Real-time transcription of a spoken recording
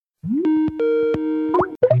Oh,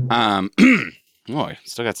 I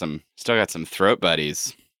still got some throat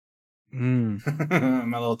buddies. My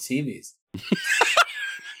little TVs.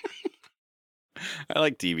 I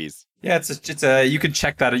like TVs. Yeah, it's a you can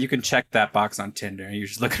check that box on Tinder. You're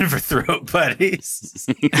just looking for throat buddies.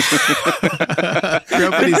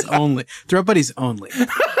 Throat buddies only.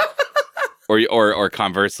 Or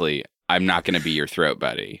conversely, I'm not going to be your throat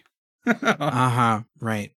buddy.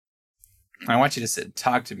 Right. I want you to sit and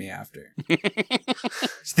talk to me after.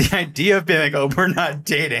 It's the idea of being like, oh, we're not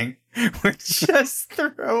dating. We're just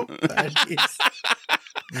throat buddies.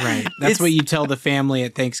 Right. That's what you tell the family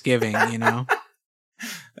at Thanksgiving, you know?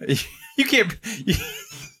 You can't...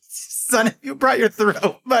 Son, if you brought your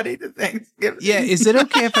throat buddy to Thanksgiving. Yeah, is it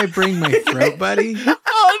okay if I bring my throat buddy?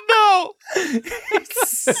 Oh, no!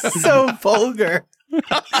 It's so vulgar,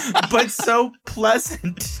 but so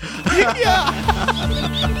pleasant. Yeah.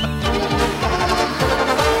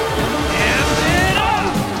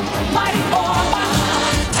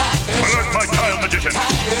 Alert my child magician!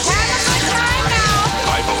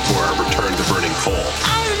 I vote for a return to burning coal.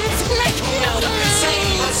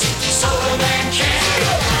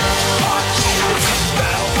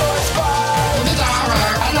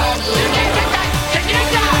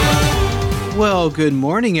 Well, good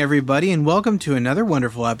morning, everybody, and welcome to another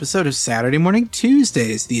wonderful episode of Saturday Morning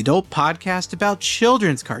Tuesdays, the adult podcast about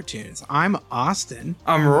children's cartoons. I'm Austin.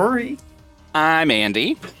 I'm Rory. I'm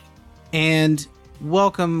Andy. And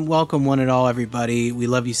welcome one and all, everybody. We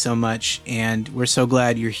love you so much, and we're so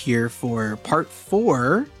glad you're here for part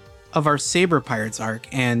 4 of our Saber Pirates arc.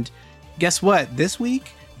 And guess what? This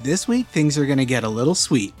week things are going to get a little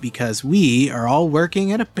sweet because we are all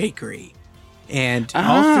working at a bakery. And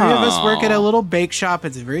all 3 of us work at a little bake shop.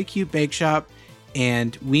 It's a very cute bake shop.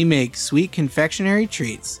 And we make sweet confectionery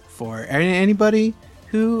treats for anybody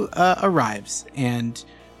who arrives. And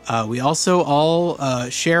we also all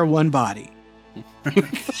share one body.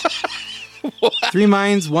 3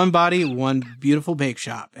 minds, 1 body, 1 beautiful bake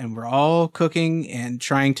shop. And we're all cooking and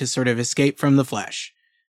trying to sort of escape from the flesh.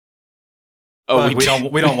 Oh, we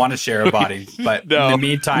don't want to share a body. But No. in the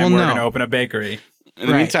meantime, we're going to open a bakery. In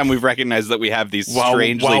the meantime, we've recognized that we have these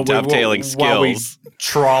strangely while dovetailing skills. While we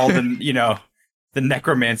trawled and, the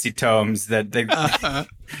necromancy tomes that they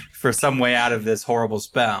for some way out of this horrible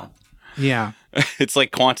spell. Yeah. It's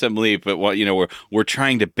like Quantum Leap, but we're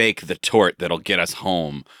trying to bake the tort that'll get us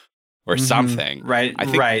home or something. Right, I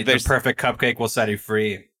think right. The perfect cupcake will set you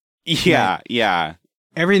free. Yeah, yeah.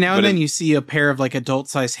 Every now and then you see a pair of like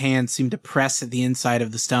adult-sized hands seem to press at the inside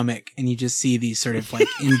of the stomach, and you just see these sort of like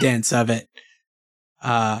indents of it.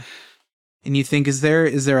 And you think, is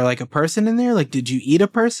there like a person in there? Like, did you eat a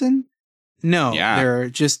person? No, there are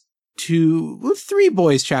just 3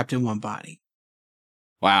 boys trapped in one body.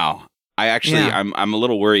 Wow. I'm a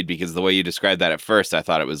little worried because the way you described that at first, I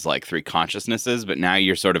thought it was like 3 consciousnesses, but now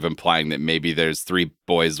you're sort of implying that maybe there's 3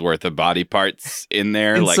 boys worth of body parts in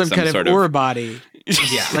there, in like some kind sort of ore body.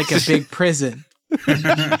 Yeah, like a big prison.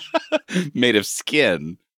 Made of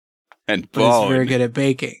skin and bone. But it's very good at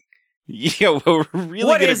baking. Yeah, we're really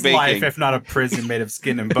what good is at baking. life if not a prison made of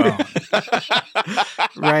skin and bone?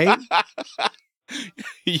 Right?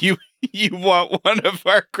 You want one of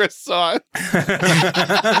our croissants?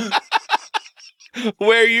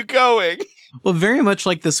 Where are you going? Well, very much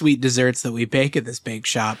like the sweet desserts that we bake at this bake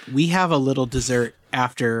shop, we have a little dessert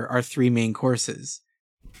after our 3 main courses.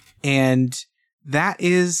 And that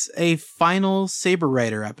is a final Saber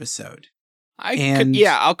Rider episode.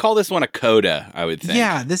 I'll call this one a coda, I would think.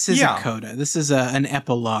 Yeah, this is a coda. This is an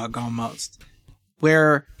epilogue almost.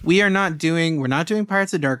 Where we're not doing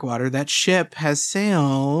Pirates of Darkwater. That ship has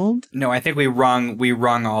sailed. No, I think we wrung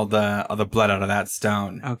all the blood out of that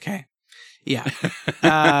stone. Okay. Yeah.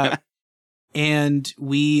 And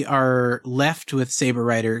we are left with Saber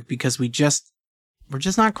Rider because we're just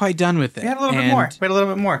not quite done with it. We had a little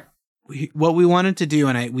bit more. What we wanted to do,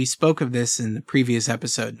 and we spoke of this in the previous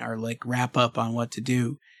episode, our like wrap up on what to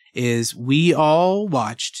do, is we all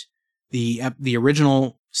watched the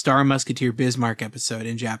original Star Musketeer Bismarck episode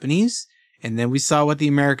in Japanese, and then we saw what the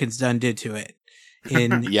Americans did to it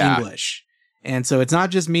in English. And so it's not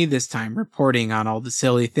just me this time reporting on all the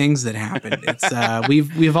silly things that happened. It's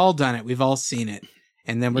we've all done it. We've all seen it.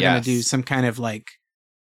 And then we're going to do some kind of like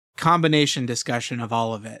combination discussion of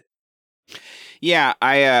all of it. Yeah,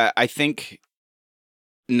 I think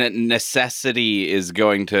necessity is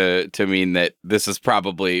going to mean that this is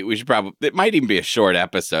it might even be a short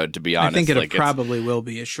episode, to be honest. I think it probably will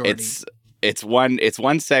be a short. It's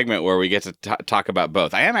one segment where we get to talk about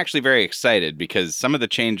both. I am actually very excited because some of the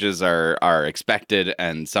changes are expected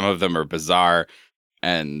and some of them are bizarre.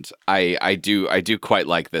 And I do quite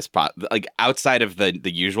like this like outside of the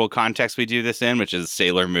usual context we do this in, which is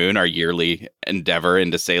Sailor Moon, our yearly endeavor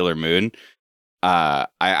into Sailor Moon.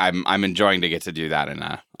 I'm enjoying to get to do that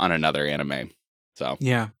on another anime. So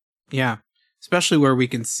yeah, especially where we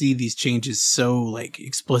can see these changes so like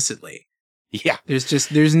explicitly. Yeah,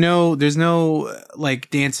 there's no like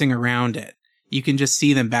dancing around it. You can just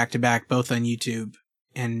see them back to back, both on YouTube,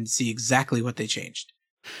 and see exactly what they changed.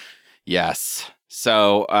 Yes.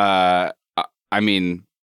 So, I mean,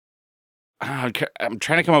 I'm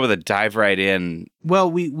trying to come up with a dive right in.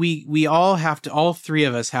 Well, we all have to, all three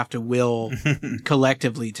of us have to will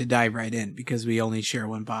collectively to dive right in because we only share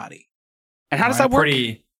one body. And how does that work?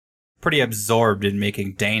 Pretty absorbed in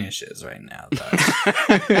making Danishes right now,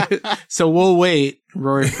 though. So we'll wait,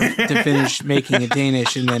 Rory, to finish making a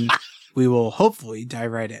Danish, and then we will hopefully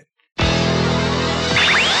dive right in.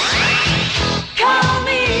 Call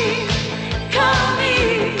me, call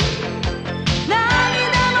me.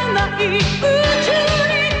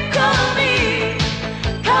 Call me,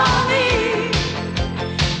 call me.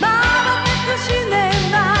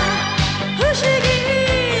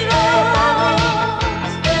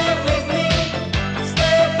 Stay with me,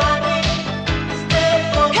 stay by me, stay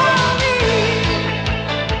for me. Call me.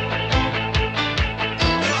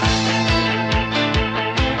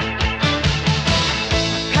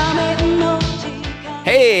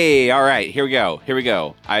 Hey, all right, here we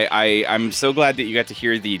go. I'm so glad that you got to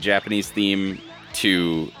hear the Japanese theme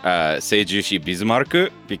to Seijushi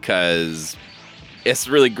Bizumaruku because it's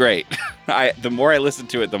really great. The more I listen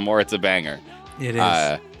to it, the more it's a banger. It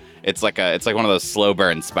is. It's like one of those slow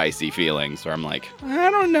burn spicy feelings where I'm like, I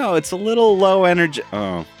don't know, it's a little low energy.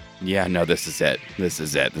 Oh, yeah, no, this is it. This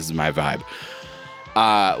is my vibe.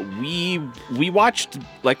 We watched,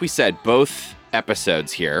 like we said, both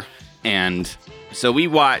episodes here, and so we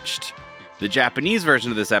watched the Japanese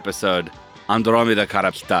version of this episode, Andromeda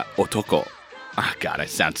Kara Kita Otoko. Oh God, I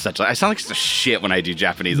sound like such a shit when I do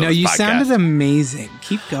Japanese on this podcast. No, you sounded amazing.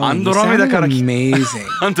 Keep going. Andromeda Kara amazing.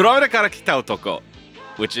 Andromeda Kara Kita Otoko,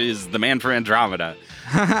 which is the man for Andromeda.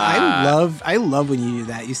 I love when you do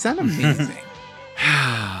that. You sound amazing.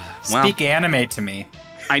 Speak anime to me.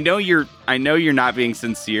 I know you're not being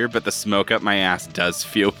sincere, but the smoke up my ass does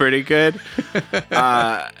feel pretty good.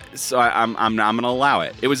 So I'm gonna allow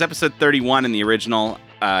it. It was episode 31 in the original.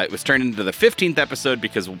 It was turned into the 15th episode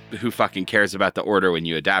because who fucking cares about the order when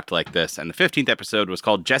you adapt like this? And the 15th episode was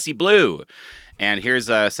called Jessie Blue. And here's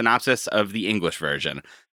a synopsis of the English version.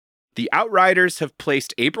 The Outriders have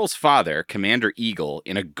placed April's father, Commander Eagle,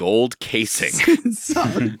 in a gold casing.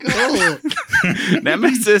 Solid gold.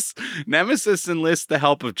 Nemesis enlists the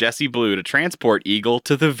help of Jessie Blue to transport Eagle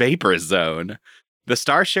to the Vapor Zone. The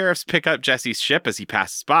Star Sheriffs pick up Jesse's ship as he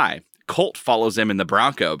passes by. Colt follows him in the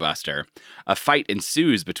Bronco Buster. A fight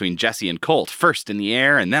ensues between Jesse and Colt, first in the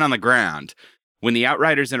air and then on the ground. When the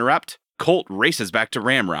Outriders interrupt, Colt races back to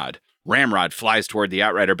Ramrod. Ramrod flies toward the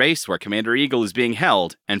Outrider base where Commander Eagle is being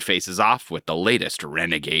held and faces off with the latest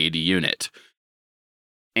Renegade unit.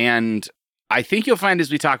 And I think you'll find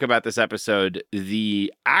as we talk about this episode,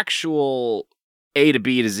 the actual A to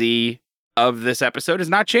B to Z of this episode has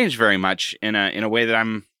not changed very much in a way that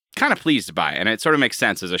I'm kind of pleased by. And it sort of makes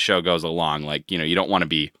sense as a show goes along. Like, you don't want to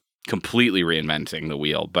be completely reinventing the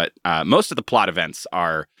wheel, but most of the plot events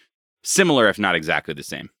are similar, if not exactly the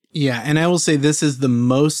same. Yeah, and I will say this is the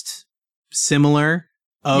most similar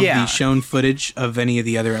of the shown footage of any of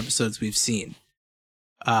the other episodes we've seen.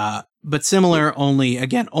 But similar only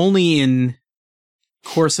in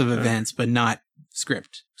course of events, but not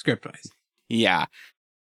script-wise. Yeah.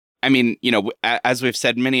 I mean, as we've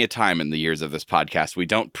said many a time in the years of this podcast, we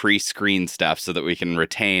don't pre-screen stuff so that we can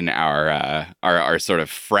retain our sort of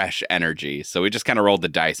fresh energy. So we just kind of rolled the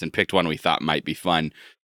dice and picked one we thought might be fun.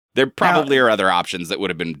 There probably are other options that would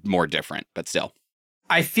have been more different, but still.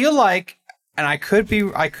 I feel like, and I could be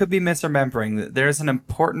misremembering, that there's an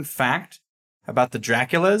important fact about the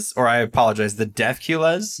Draculas, or I apologize, the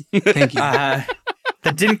Deathculas. Thank you.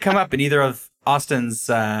 That didn't come up in either of Austin's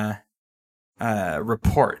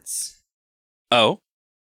reports. Oh?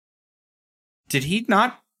 Did he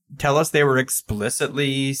not tell us they were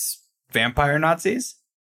explicitly vampire Nazis?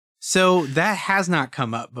 So that has not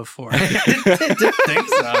come up before. I didn't think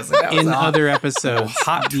so. I was like, in other episodes.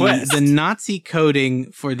 Hot twist. The Nazi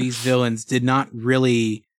coding for these villains did not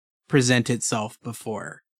really present itself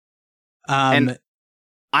before. And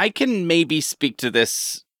I can maybe speak to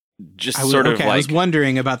this I was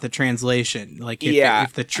wondering about the translation. Like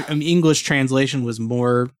if the English translation was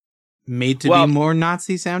more made to be more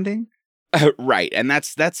Nazi sounding. Right. And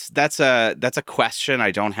that's a question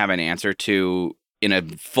I don't have an answer to in a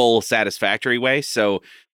full satisfactory way. So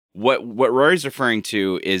what Rory's referring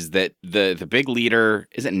to is that the big leader,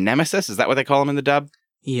 is it Nemesis? Is that what they call him in the dub?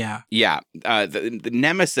 Yeah. Yeah. The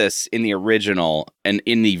Nemesis in the original and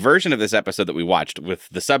in the version of this episode that we watched with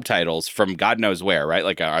the subtitles from God knows where, right?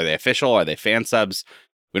 Like, are they official? Are they fan subs?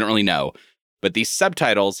 We don't really know. But these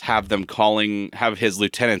subtitles have his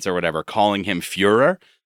lieutenants or whatever calling him Führer.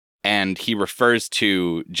 And he refers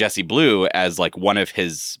to Jesse Blue as like one of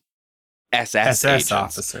his SS agents.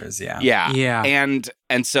 officers. Yeah. Yeah. Yeah.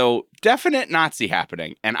 And so definite Nazi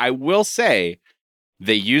happening. And I will say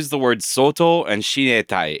they use the words Soto and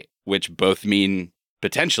Shinetai, which both mean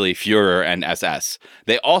potentially Führer and SS.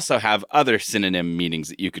 They also have other synonym meanings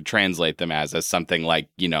that you could translate them as something like,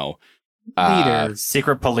 Leader.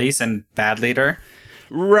 Secret police and bad leader.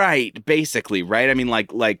 Right, basically, right? I mean,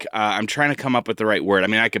 like I'm trying to come up with the right word. I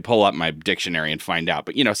mean, I could pull up my dictionary and find out,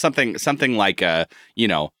 but something like a,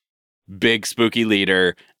 big spooky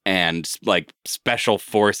leader and like special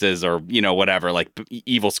forces or, whatever, like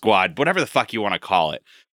evil squad, whatever the fuck you want to call it.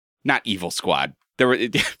 Not evil squad. There were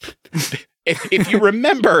if you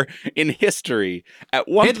remember in history, at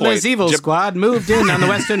one Hitler's point evil squad moved in on the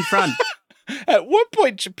Western Front. At one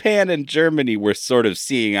point, Japan and Germany were sort of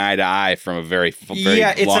seeing eye to eye from a very It's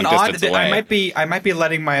long an odd. distance away. I might be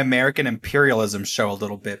letting my American imperialism show a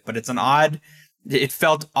little bit, but it's an odd. It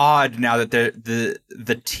felt odd now that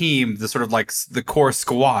the team, the sort of like the core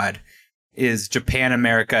squad, is Japan,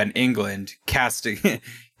 America, and England cast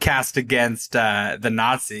against the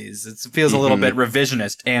Nazis. It feels a little bit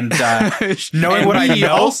revisionist, and knowing what I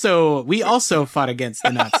know, we also fought against the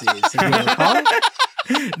Nazis. If you recall.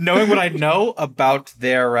 Knowing what I know about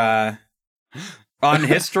their on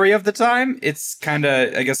history of the time, it's kind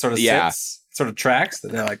of, I guess, sort of tracks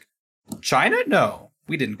that they're like, China? No,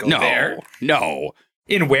 we didn't go there. No.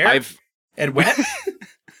 In where? And when?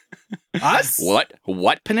 Us?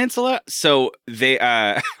 What peninsula? So they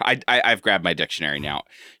I've grabbed my dictionary now.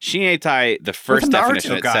 Shinetai, the first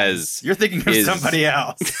definition it says you're thinking of somebody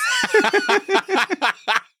else.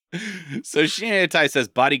 So Shinetai says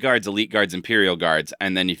bodyguards, elite guards, imperial guards,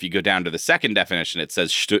 and then if you go down to the second definition, it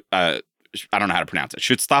says I don't know how to pronounce it.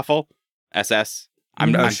 Schutzstaffel, SS.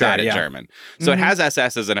 I'm bad at German, so it has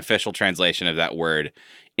SS as an official translation of that word.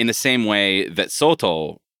 In the same way that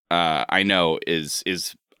Soto, I know is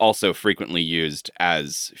also frequently used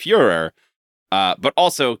as Führer, but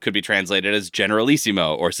also could be translated as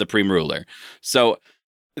Generalissimo or Supreme Ruler. So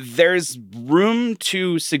there's room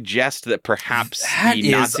to suggest that perhaps that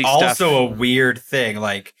the Nazi is also stuff... a weird thing.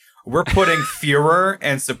 Like, we're putting Führer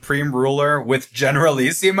and Supreme Ruler with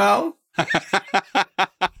Generalissimo.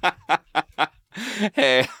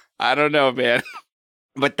 Hey, I don't know, man.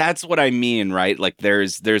 But that's what I mean, right? Like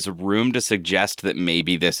there's room to suggest that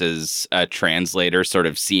maybe this is a translator sort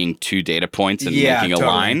of seeing two data points and making a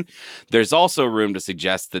line. There's also room to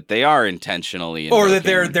suggest that they are intentionally or that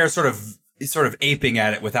they're sort of aping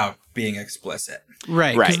at it without being explicit.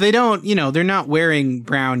 Right. Because they don't, they're not wearing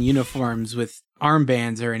brown uniforms with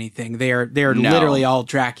armbands or anything. They're literally all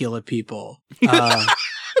Dracula people. They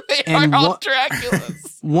are all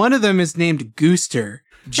Draculas. One of them is named Gooster,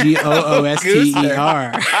 Gooster,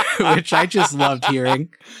 which I just loved hearing.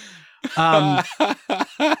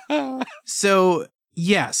 So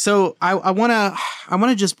I want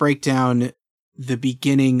to just break down the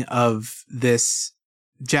beginning of this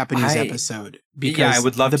Japanese episode, because I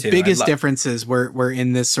would love the biggest differences were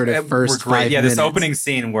in this sort of first 5 minutes. Yeah, this opening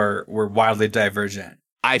scene were wildly divergent.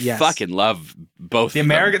 I fucking love both. The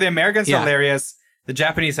American's hilarious. The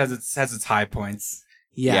Japanese has its high points.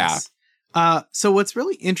 Yes. Yeah. So what's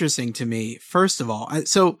really interesting to me, first of all,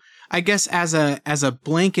 so I guess as a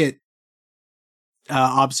blanket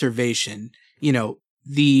observation,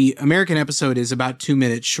 the American episode is about 2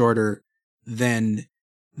 minutes shorter than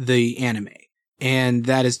the anime. And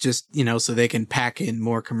that is just, so they can pack in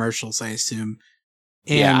more commercials, I assume.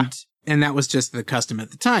 And that was just the custom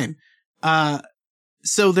at the time.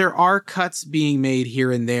 So there are cuts being made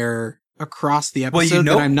here and there across the episode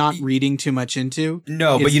that I'm not reading too much into.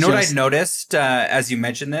 No, but what I noticed as you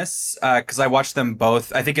mentioned this, because I watched them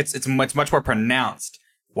both. I think it's much more pronounced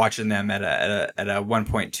watching them at a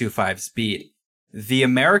 1.25 speed. The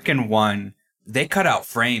American one, they cut out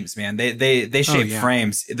frames, man. They shape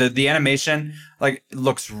frames. The animation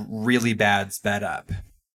looks really bad sped up.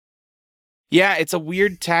 Yeah, it's a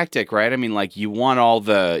weird tactic, right? I mean, like you want all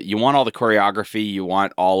the choreography, you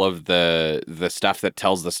want all of the stuff that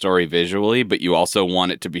tells the story visually, but you also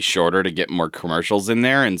want it to be shorter to get more commercials in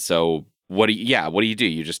there. And so what do you do?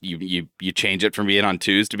 You just you change it from being on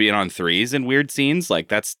 2s to being on 3s in weird scenes? Like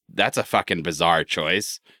that's a fucking bizarre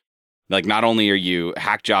choice. Like, not only are you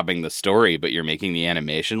hack jobbing the story, but you're making the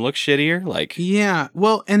animation look shittier. Like, Yeah.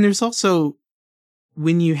 Well, and there's also,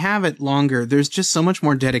 when you have it longer, there's just so much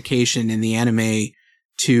more dedication in the anime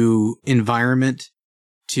to environment,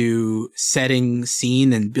 to setting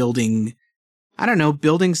scene and building, I don't know,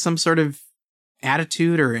 building some sort of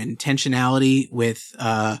attitude or intentionality with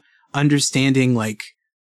understanding, like,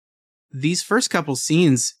 these first couple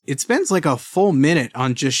scenes, it spends like a full minute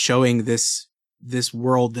on just showing this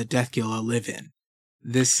world that Deathkilla live in.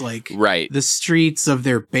 This, like, right. the streets of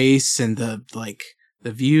their base and the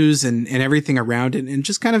views and everything around it, and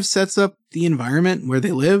just kind of sets up the environment where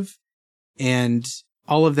they live. And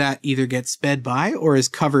all of that either gets sped by or is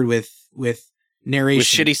covered with narration. With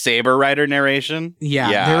shitty Saber Rider narration.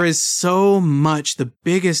 Yeah, there is so much. The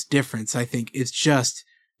biggest difference, I think, is just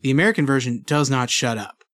the American version does not shut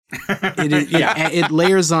up. It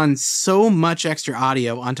layers on so much extra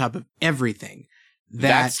audio on top of everything.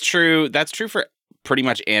 That's true. That's true for pretty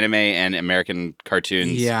much anime and American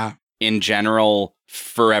cartoons. Yeah. In general,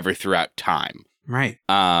 forever throughout time. Right.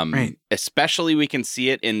 Right. Especially we can see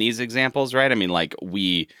it in these examples, right? I mean, like,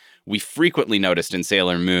 we frequently noticed in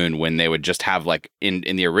Sailor Moon when they would just have, like, in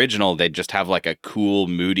the original, they'd just have like a cool,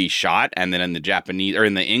 moody shot, and then in the Japanese or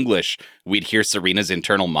in the English, we'd hear Serena's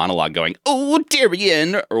internal monologue going, "Oh,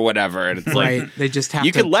 Tyrion," or whatever, and it's like, right. They just have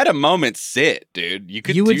you to. could let a moment sit, dude. You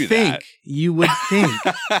could. You would do think. that. You would think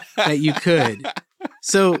that you could.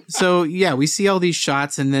 So yeah, we see all these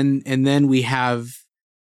shots, and then we have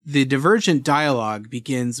the Divergent dialogue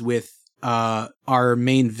begins with our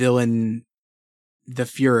main villain, the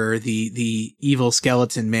Führer, the evil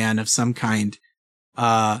skeleton man of some kind,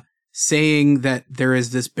 saying that there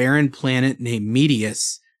is this barren planet named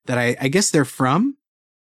Medius that I guess they're from,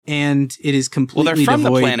 and it is completely Well, they're from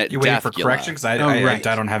devoid. the planet You waiting for Deathkilla. correction? Because right.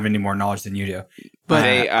 I don't have any more knowledge than you do.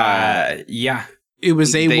 But Yeah. it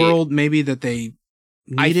was a they- world maybe that they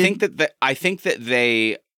needed. I think that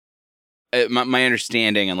they. My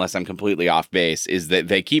understanding, unless I'm completely off base, is that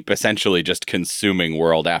they keep essentially just consuming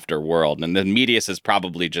world after world, and then Medius is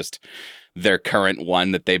probably just their current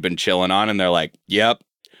one that they've been chilling on, and they're like, "Yep,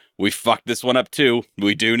 we fucked this one up too.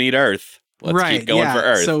 We do need Earth. Let's keep going for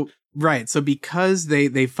Earth." So because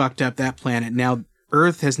they fucked up that planet, now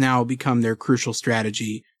Earth has now become their crucial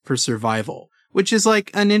strategy for survival, which is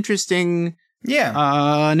like an interesting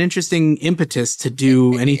impetus to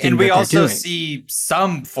do anything. And we that they're also doing. see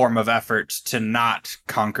some form of effort to not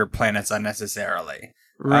conquer planets unnecessarily,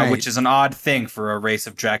 Right. which is an odd thing for a race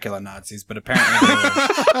of Dracula Nazis, but apparently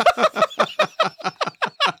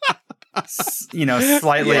they're,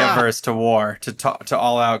 slightly averse to war, to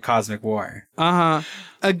all-out cosmic war.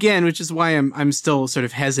 Again, which is why I'm still sort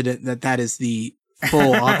of hesitant that is the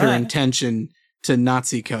full author intention to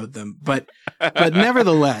Nazi code them, but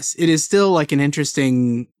nevertheless, it is still like an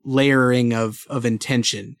interesting layering of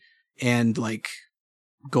intention and like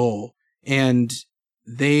goal, and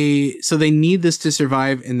they need this to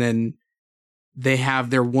survive, and then they have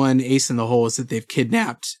their one ace in the hole is that they've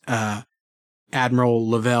kidnapped Admiral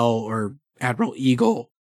Lavelle or Admiral Eagle,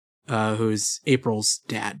 who's April's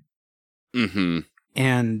dad. Mm-hmm.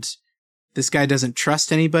 And this guy doesn't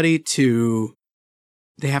trust anybody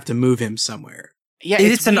they have to move him somewhere. Yeah,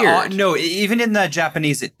 It's an weird. odd, no, even in the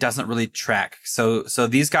Japanese, it doesn't really track. So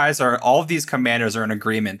these guys all of these commanders are in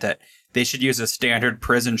agreement that they should use a standard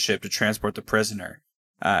prison ship to transport the prisoner.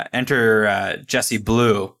 Enter Jesse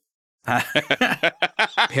Blue.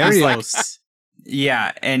 Perios.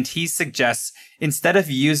 Yeah, and he suggests instead of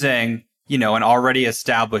using, an already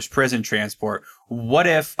established prison transport, what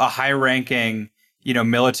if a high-ranking,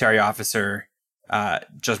 military officer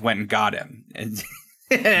just went and got him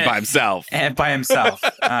by himself. and by himself,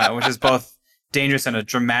 which is both dangerous and a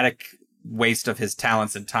dramatic waste of his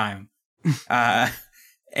talents and time.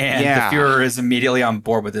 And Yeah. the Führer is immediately on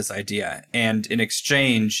board with this idea, and in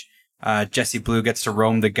exchange, Jesse Blue gets to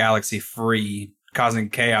roam the galaxy free, causing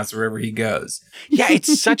chaos wherever he goes. Yeah,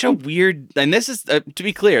 it's such a weird, and this is, to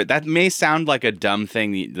be clear, that may sound like a dumb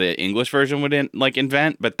thing the English version would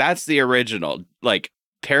invent, but that's the original. Like,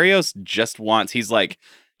 Perios just wants,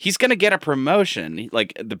 he's gonna get a promotion.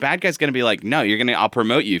 Like, the bad guy's gonna be like, "No, I'll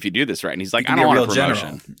promote you if you do this right." And he's like, "I don't want a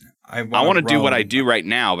promotion. I want to do what I do right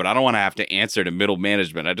now, but I don't want to have to answer to middle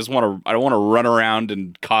management. I don't want to run around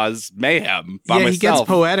and cause mayhem by myself." He gets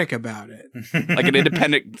poetic about it. Like an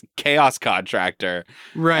independent chaos contractor.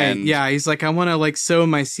 Right. And- yeah. He's like, I want to like sow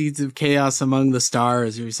my seeds of chaos among the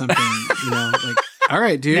stars or something, like, all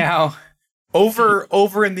right, dude. Now,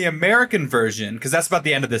 over in the American version, because that's about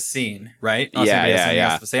the end of this scene, right? Unless anybody has anything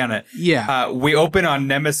else to say on it. Yeah. We open on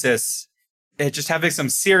Nemesis just having some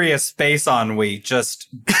serious space ennui, just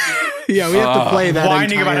Yeah, we have to play that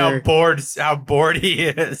whining about entire... how bored he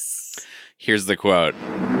is. Here's the quote.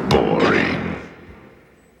 Boring.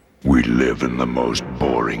 We live in the most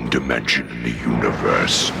boring dimension in the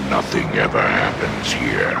universe. Nothing ever happens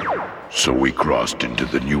here. So we crossed into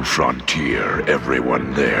the new frontier.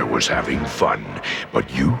 Everyone there was having fun,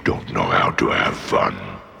 but you don't know how to have fun.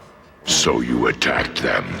 So you attacked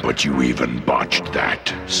them, but you even botched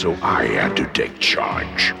that. So I had to take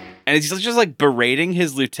charge. And he's just like berating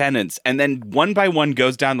his lieutenants, and then one by one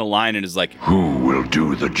goes down the line and is like, Who will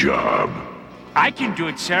do the job? I can do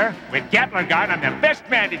it, sir. With Gatling Gun, I'm the best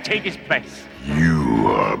man to take his place. You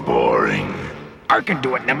are boring. I can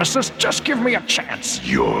do it, Nemesis. Just give me a chance.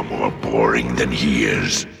 You're more boring than he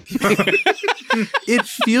is. It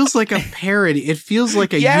feels like a parody. It feels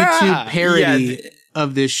like a Yeah. YouTube parody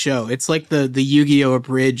of this show. It's like the Yu-Gi-Oh!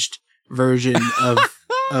 Abridged version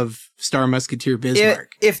of Star Musketeer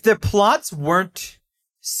Bismarck. If the plots weren't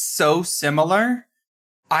so similar,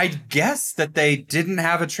 I'd guess that they didn't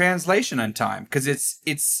have a translation in time, because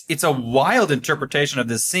it's a wild interpretation of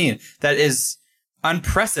this scene that is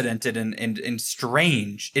unprecedented and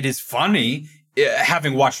strange. It is funny,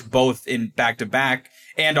 having watched both in back to back,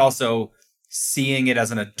 and also seeing it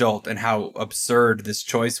as an adult and how absurd this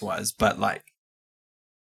choice was. But like,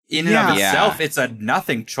 in and of itself, it's a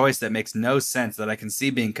nothing choice that makes no sense, that I can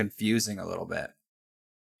see being confusing a little bit.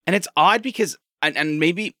 and it's odd because, and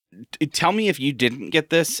maybe tell me if you didn't get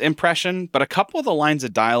this impression, but a couple of the lines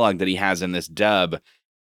of dialogue that he has in this dub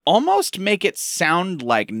almost make it sound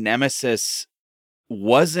like Nemesis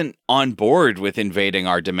wasn't on board with invading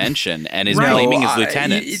our dimension and is blaming his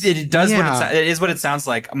lieutenants. It does it is what it sounds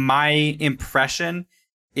like. My impression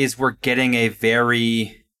is we're getting a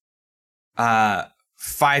very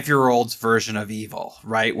 5-year-old's version of evil,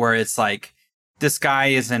 right? Where it's like, this guy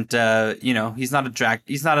isn't he's not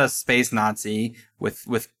a space Nazi with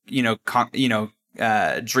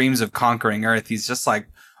dreams of conquering Earth. He's just like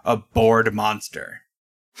a bored monster.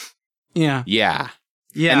 Yeah. Yeah.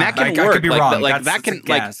 Yeah. And that can I work. could be like, wrong. Like, That's that can, a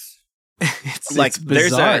like, guess. It's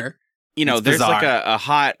bizarre. It's there's like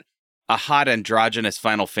bizarre. a hot androgynous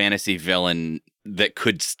Final Fantasy villain that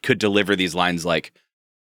could deliver these lines like,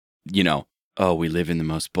 oh, we live in the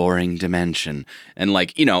most boring dimension. And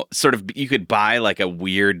like, sort of, you could buy like a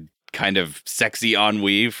weird kind of sexy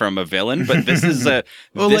ennui from a villain, but this is a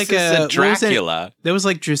Dracula. That was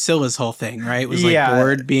like Drusilla's whole thing, right? It was Yeah.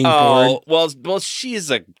 like being Oh, bored. well,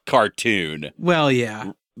 she's a cartoon. Well,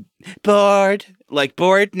 yeah. Bored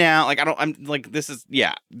now. Like,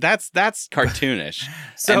 that's cartoonish.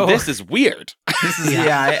 So- And this is weird. This is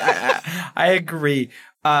I agree.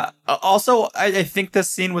 Also, I think this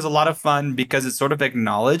scene was a lot of fun because it sort of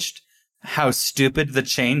acknowledged how stupid the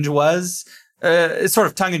change was. It's sort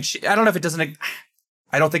of tongue in cheek. I don't know if it doesn't.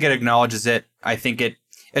 I don't think it acknowledges it. I think it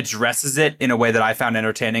addresses it in a way that I found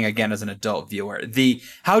entertaining. Again, as an adult viewer,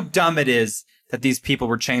 how dumb it is that these people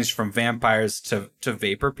were changed from vampires to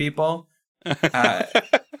vapor people.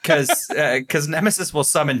 Because Nemesis will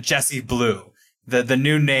summon Jesse Blue, the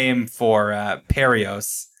new name for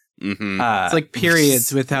Perios. Mm-hmm. It's like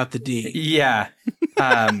periods without the D. Yeah.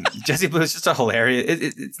 Jesse Blue is just a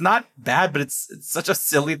hilarious. It's not bad, but it's such a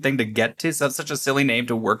silly thing to get to. So it's such a silly name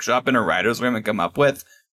to workshop in a writer's room and come up with.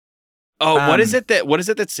 Oh, what is it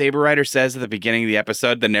that Saber Rider says at the beginning of the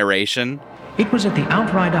episode? The narration. It was at the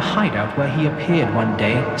Outrider hideout where he appeared one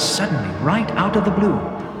day, suddenly, right out of the blue.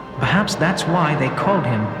 Perhaps that's why they called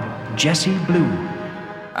him Jesse Blue.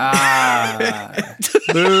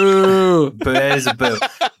 Boo! There's a boo.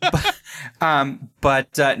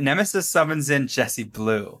 But Nemesis summons in Jesse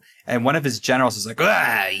Blue, and one of his generals is like,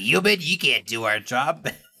 Hubert, you can't do our job.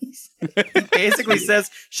 He basically says,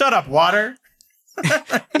 shut up, water.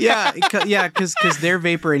 Yeah, because they're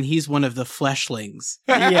vapor and he's one of the fleshlings.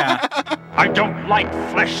 Yeah. I don't like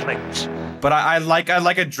fleshlings. But I like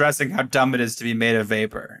addressing how dumb it is to be made of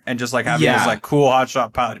vapor, and just like having Yeah. this like cool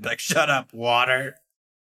hotshot pilot be like, shut up, water.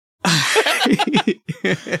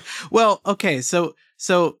 Well, okay, so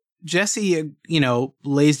Jesse,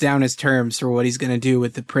 lays down his terms for what he's going to do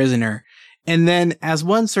with the prisoner. And then as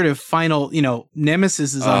one sort of final,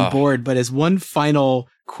 Nemesis is on board, but as one final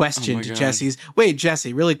question my to God. Jesse's, wait,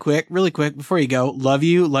 Jesse, really quick, before you go, love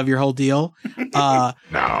your whole deal.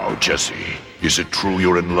 Now, Jesse, is it true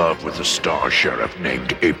you're in love with a star sheriff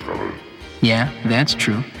named April? Yeah, that's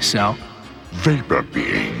true. So, Vapor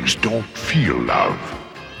beings don't feel love.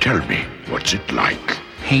 Tell me, what's it like?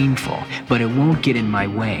 painful, but it won't get in my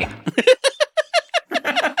way.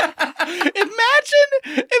 Imagine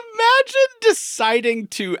deciding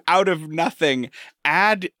to, out of nothing,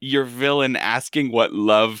 add your villain asking what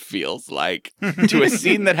love feels like to a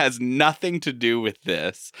scene that has nothing to do with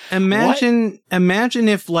this. Imagine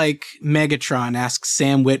if like Megatron asks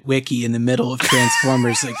Sam Witwicky in the middle of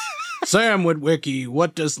Transformers, like, Sam Witwicky,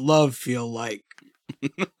 what does love feel like?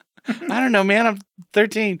 I don't know, man. I'm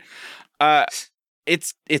 13.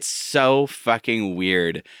 It's so fucking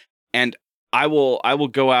weird. And I will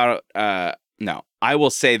go out. No, I will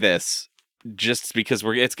say this just because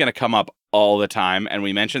it's going to come up all the time. And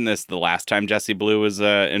we mentioned this the last time Jesse Blue was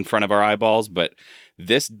in front of our eyeballs. But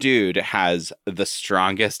this dude has the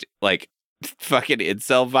strongest, like, fucking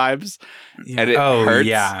incel vibes. Yeah. And it hurts.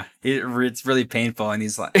 yeah, it's really painful. And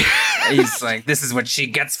he's like, this is what she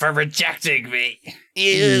gets for rejecting me.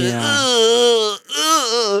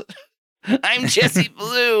 I'm Jesse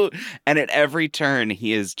Blue. And at every turn,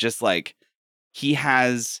 he is just like, he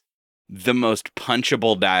has the most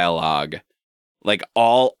punchable dialogue. Like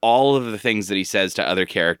all of the things that he says to other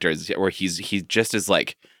characters, where he just is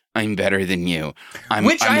like, I'm better than you. I'm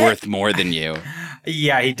worth more than you.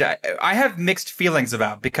 Yeah, I have mixed feelings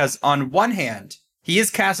about, because on one hand, he is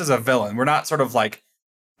cast as a villain. We're not sort of like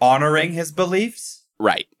honoring his beliefs.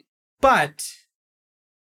 Right. But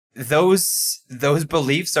those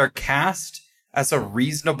beliefs are cast as a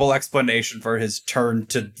reasonable explanation for his turn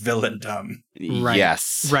to villaindom. Right.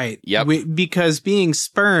 Yes. Right. Yep. Because being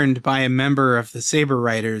spurned by a member of the Saber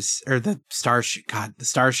Riders, or the Star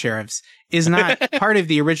Sheriffs, is not part of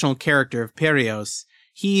the original character of Perios.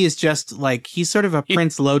 He is just like, he's sort of a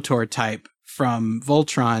Prince Lotor type from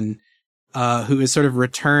Voltron, who is sort of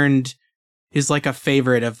returned, is like a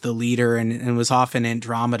favorite of the leader and was off in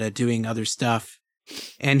Andromeda doing other stuff.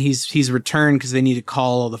 And he's returned because they need to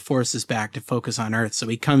call all the forces back to focus on Earth. So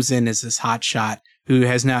he comes in as this hotshot who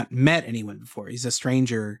has not met anyone before. He's a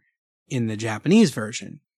stranger in the Japanese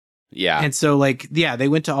version. Yeah. And so, like, yeah, they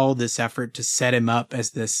went to all this effort to set him up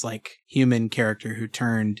as this, like, human character who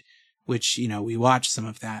turned, which, you know, we watched some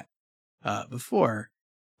of that before.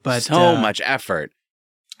 But so much effort.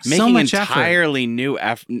 Making so much entirely new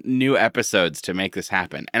episodes to make this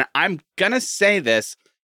happen. And I'm going to say this,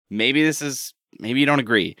 maybe you don't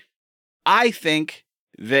agree. I think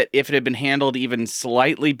that if it had been handled even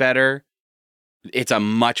slightly better, it's a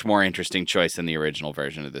much more interesting choice than the original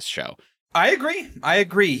version of this show. I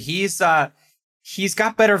agree. He's got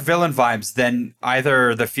better villain vibes than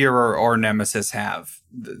either the Führer or Nemesis have,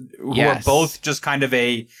 who are both just kind of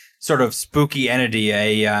a sort of spooky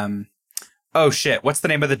entity. Oh shit, what's the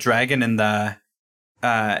name of the dragon in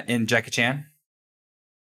Jackie Chan?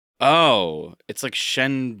 Oh, it's like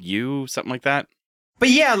Shen Yu, something like that. But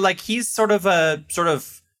yeah, like he's sort of a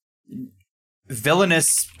villainous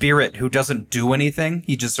spirit who doesn't do anything.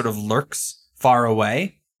 He just sort of lurks far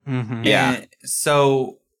away. Mm-hmm. Yeah. And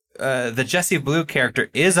so the Jesse Blue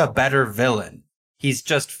character is a better villain. He's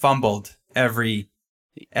just fumbled every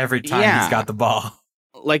time he's got the ball.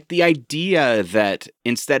 Like the idea that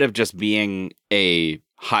instead of just being a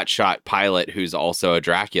hotshot pilot who's also a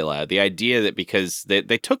Dracula, the idea that because they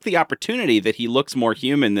took the opportunity that he looks more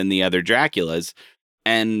human than the other Draculas,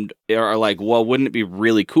 and are like, well, wouldn't it be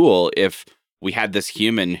really cool if we had this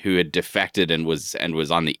human who had defected and was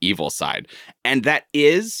on the evil side? And that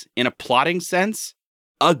is, in a plotting sense,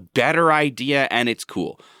 a better idea, and it's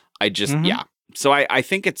cool. I just yeah. So I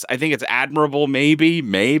think it's admirable,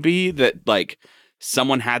 maybe that like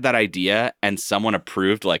someone had that idea and someone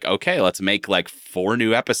approved, like, okay, let's make like 4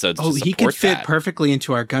 new episodes. Oh, to he could fit that. perfectly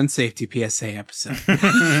into our gun safety PSA episode.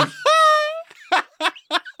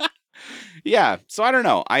 Yeah, so I don't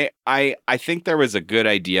know. I think there was a good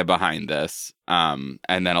idea behind this, and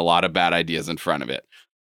then a lot of bad ideas in front of it.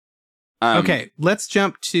 Okay, let's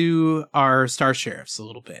jump to our Star Sheriffs a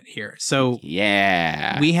little bit here. So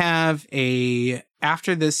yeah, we have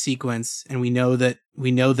after this sequence, and we know that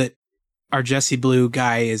our Jesse Blue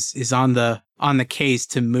guy is on the case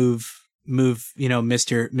to move, you know,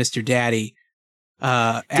 Mr. Daddy,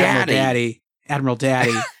 Admiral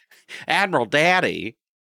Daddy. Admiral Daddy.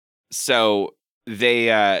 So they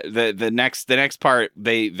the next part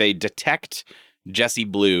they detect Jesse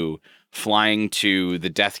Blue flying to the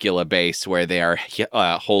Deathgula base where they are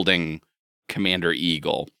holding Commander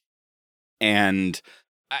Eagle. And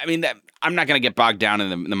I mean, that I'm not going to get bogged down in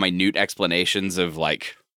the minute explanations of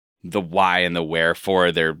like the why and the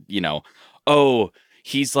wherefore. They're, you know, oh,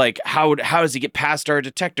 he's like, how does he get past our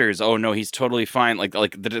detectors? Oh no, he's totally fine. Like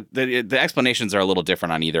the explanations are a little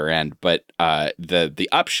different on either end, but the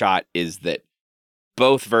upshot is that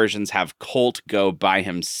both versions have Colt go by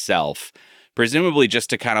himself, presumably just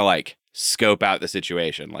to kind of like scope out the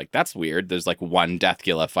situation. Like, that's weird. There's like one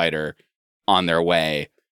Deathgula fighter on their way,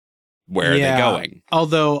 where are they going?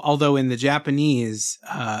 Although in the Japanese,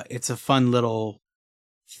 it's a fun little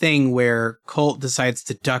thing where Colt decides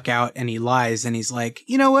to duck out and he lies and he's like,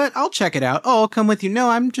 you know what? I'll check it out. Oh, I'll come with you. No,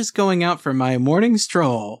 I'm just going out for my morning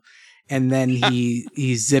stroll. And then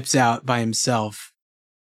he zips out by himself,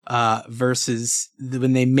 versus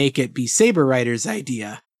when they make it be Saber Rider's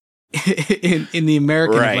idea in the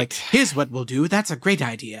American, of like, here's what we'll do. That's a great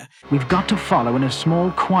idea. We've got to follow in a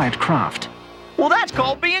small, quiet craft. Well, that's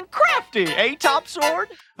called being crafty, eh, Top Sword?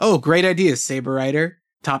 Oh, great idea, Saber Rider.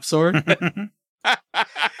 Top Sword.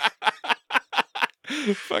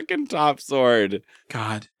 Fucking Top Sword.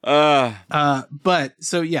 God. But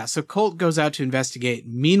so Colt goes out to investigate.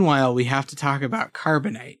 Meanwhile, we have to talk about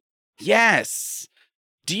Carbonite. Yes.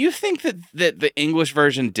 Do you think that the English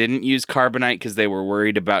version didn't use Carbonite because they were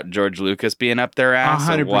worried about George Lucas being up their ass?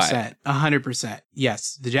 100%. 100%.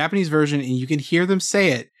 Yes. The Japanese version, and you can hear them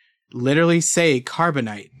say it, literally say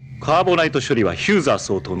Carbonite. カーボナイト処理はヒューザー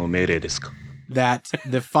総統の命令ですか? That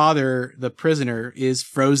the father, the prisoner, is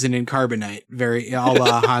frozen in carbonite, very a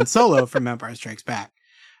la Han Solo from Empire Strikes Back.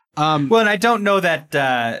 Well, and I don't know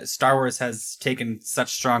that Star Wars has taken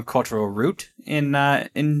such strong cultural root in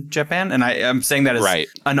Japan, and I'm saying that as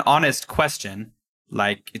an honest question.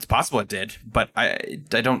 Like, it's possible it did, but I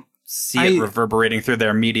don't see it reverberating through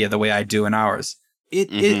their media the way I do in ours.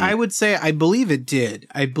 I would say I believe it did.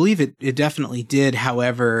 I believe it definitely did.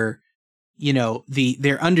 However, you know,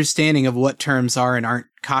 their understanding of what terms are and aren't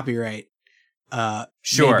copyright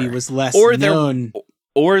maybe was less known.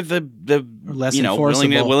 Or the less you know,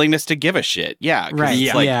 willingness to give a shit. Yeah. Right.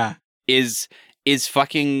 It's like, is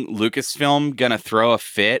fucking Lucasfilm gonna throw a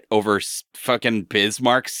fit over fucking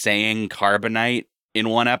Bismarck saying Carbonite in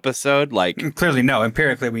one episode? Like, clearly no.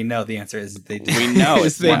 Empirically, we know the answer is they didn't. We know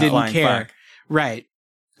it's they didn't care. Fuck. Right.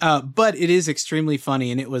 But it is extremely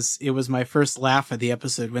funny, and it was my first laugh of the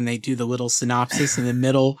episode when they do the little synopsis in the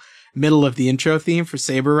middle of the intro theme for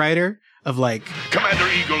Saber Rider of like, Commander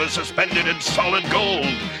Eagle is suspended in solid gold.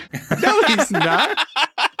 No, he's not.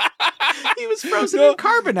 He was frozen in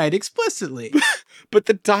carbonite explicitly. But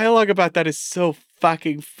the dialogue about that is so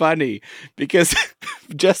fucking funny because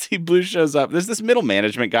Jesse Blue shows up. There's this middle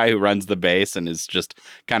management guy who runs the base and is just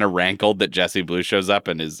kind of rankled that Jesse Blue shows up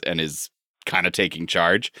and is kind of taking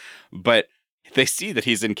charge. But they see that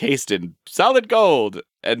he's encased in solid gold,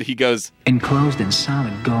 and he goes, "Enclosed in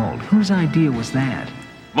solid gold? Whose idea was that?"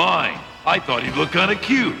 Mine. I thought he'd look kind of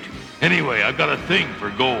cute. Anyway, I've got a thing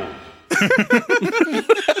for gold.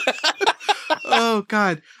 Oh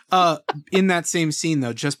God! In that same scene,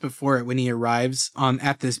 though, just before it, when he arrives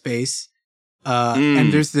at this base,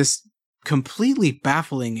 and there's this completely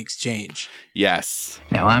baffling exchange. Yes.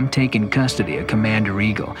 Now I'm taking custody of Commander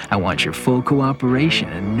Eagle. I want your full cooperation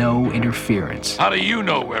and no interference. How do you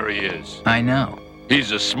know where he is? I know.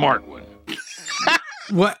 He's a smart one.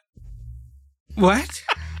 What? What?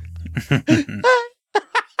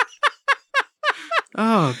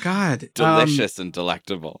 Oh God. Delicious and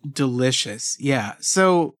delectable. Delicious. Yeah.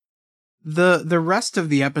 So the rest of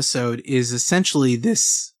the episode is essentially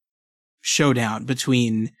this showdown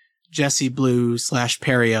between Jesse Blue /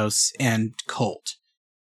 Perios and Colt.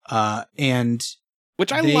 And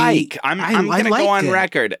which I like. I'm going to go on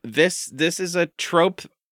record. This is a trope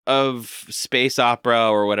of space opera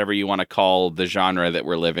or whatever you want to call the genre that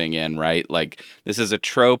we're living in, right? Like, this is a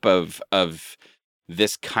trope of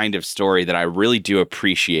this kind of story that I really do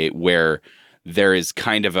appreciate, where there is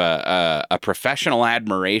kind of a professional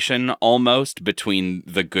admiration almost between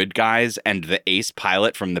the good guys and the ace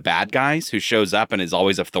pilot from the bad guys who shows up and is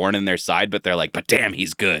always a thorn in their side, but they're like, but damn,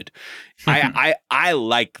 he's good. I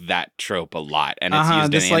like that trope a lot, and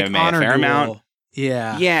it's used in anime a fair amount.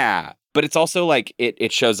 Yeah. Yeah. But it's also like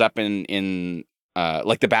it shows up in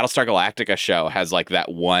like the Battlestar Galactica show has like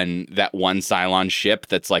that one Cylon ship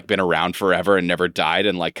that's like been around forever and never died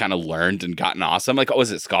and like kind of learned and gotten awesome. Like,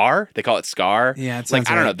 was it Scar? They call it Scar. Yeah, it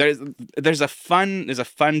like I don't know. There's a fun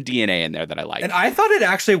DNA in there that I like. And I thought it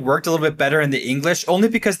actually worked a little bit better in the English, only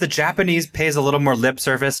because the Japanese pays a little more lip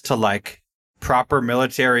service to like proper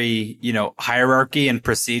military, hierarchy and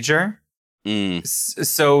procedure.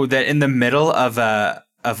 So that in the middle of a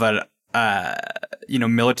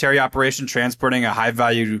military operation transporting a high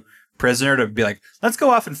value prisoner to be like, let's go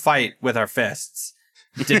off and fight with our fists.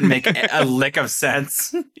 It didn't make a lick of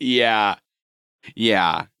sense. Yeah.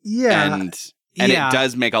 And it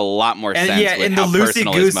does make a lot more sense. Yeah, with in how the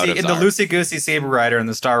personal his motives in the loosey goosey Saber Rider and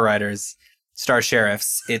the Star Riders, Star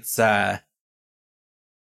Sheriffs, it's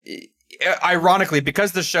ironically,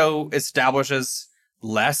 because the show establishes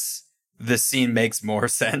less, the scene makes more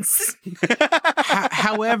sense.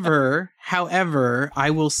 However,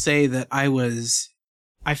 I will say that I was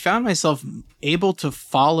I found myself able to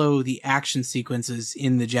follow the action sequences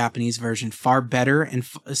in the Japanese version far better and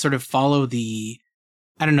sort of follow the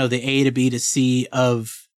A to B to C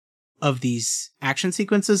of these action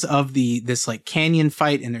sequences of this like canyon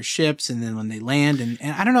fight in their ships, and then when they land and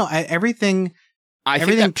I don't know, everything. I think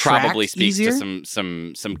everything that probably tracked speaks easier. to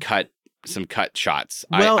some cut shots.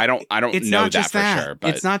 Well, I don't it's know not that just for sure.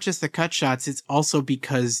 But it's not just the cut shots. It's also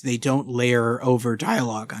because they don't layer over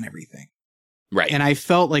dialogue on everything. right. And I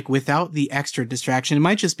felt like without the extra distraction, it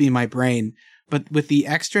might just be my brain, but with the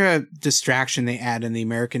extra distraction they add in the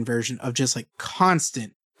American version of just like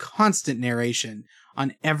constant narration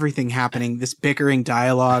on everything happening, this bickering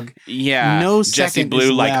dialogue. Yeah, No Jesse second Blue,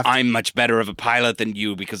 is like, left. I'm much better of a pilot than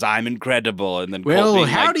you because I'm incredible. And then Colt Well, being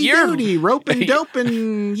like, howdy doody, roping,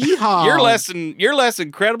 doping, yeehaw. you're less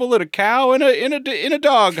incredible than a cow in a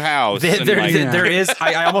dog house. And like, There is.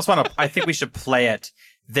 I almost want to. I think we should play it.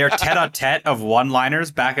 Their tete-a-tete of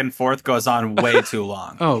one-liners back and forth goes on way too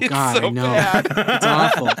long. Oh God, so I know. bad. It's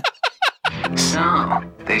awful. So,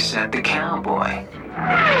 they said the cowboy.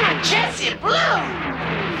 Jesse Blue!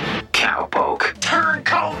 Cowpoke.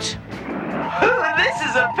 Turncoat! This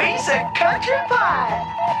is a piece of country pie!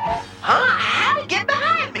 Huh? How'd he get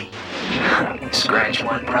behind me? Scratch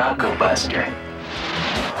one Bronco Buster.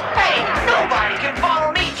 Hey, nobody can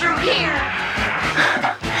follow me through here!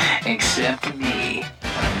 Except me.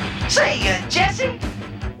 Say, Jesse,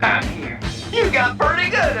 I'm here. you got pretty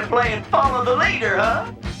good at playing follow the leader,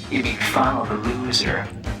 huh? You mean follow the loser.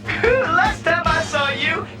 Last time I saw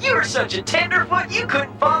you, you were such a tenderfoot you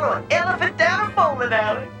couldn't follow an elephant down a bowling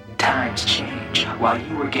alley. Times change. While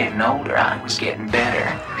you were getting older, I was getting better.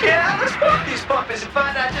 Yeah, let's pump these puppies and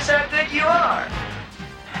find out just how good you are.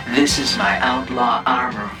 This is my outlaw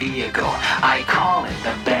armor vehicle. I call it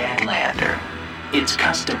the Badlander. It's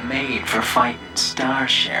custom made for fighting star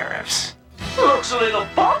sheriffs. Looks a little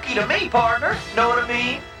bulky to me, partner. Know what I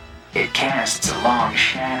mean? It casts a long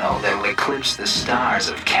shadow that will eclipse the stars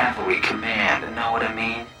of cavalry command. Know what I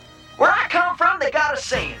mean? Where I come from, they got a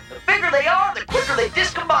saying. The bigger they are, the quicker they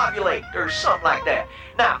discombobulate, or something like that.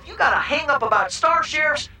 Now, if you got a hang-up about star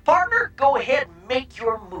sheriffs, partner, go ahead and make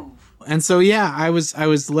your move. And so, yeah, I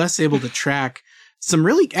was less able to track some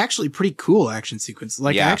really actually pretty cool action sequences.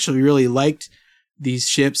 Like, Yeah. I actually really liked these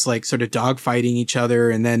ships, like, sort of dogfighting each other.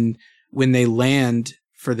 And then when they land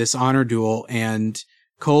for this honor duel and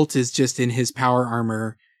Colt is just in his power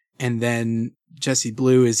armor, and then Jesse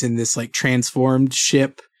Blue is in this, like, transformed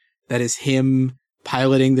ship that is him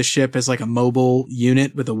piloting the ship as, like, a mobile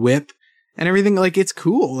unit with a whip and everything. Like, it's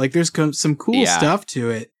cool. Like, there's some cool stuff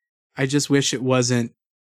to it. I just wish it wasn't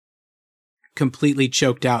completely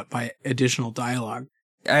choked out by additional dialogue.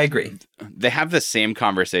 I agree. they have the same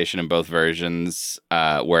conversation in both versions,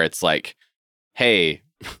 where it's like, hey,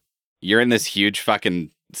 you're in this huge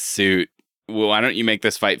fucking suit. Well, why don't you make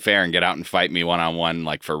this fight fair and get out and fight me one-on-one,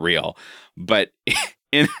 like, for real? But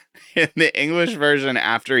in the English version,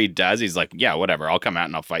 after he does, he's like, yeah, whatever, I'll come out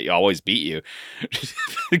and I'll fight you. I'll always beat you.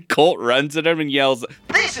 Colt runs at him and yells,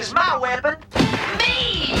 This is my weapon.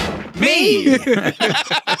 me!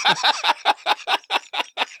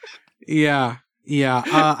 Yeah.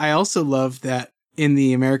 I also love that in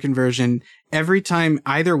the American version, every time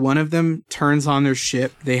either one of them turns on their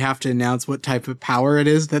ship, they have to announce what type of power it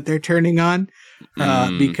is that they're turning on.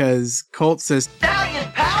 Because Colt says,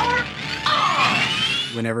 Stallion power?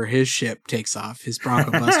 whenever his ship takes off, his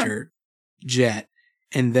Bronco Buster jet.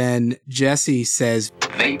 And then Jesse says,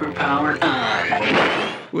 Vapor power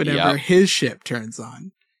on. whenever his ship turns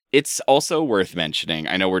on. It's also worth mentioning,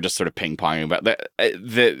 I know we're just sort of ping-ponging about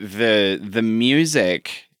the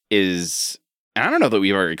music is, and I don't know that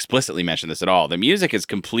we've ever explicitly mentioned this at all, the music is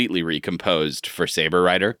completely recomposed for Saber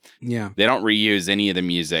Rider. Yeah. They don't reuse any of the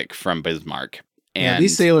music from Bismarck. And Yeah, at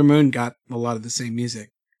least Sailor Moon got a lot of the same music.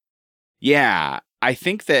 yeah, I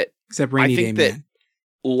think that Except Rainy Day Man.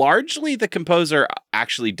 largely the composer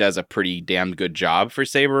actually does a pretty damn good job for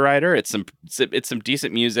Saber Rider. It's some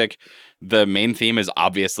decent music. The main theme is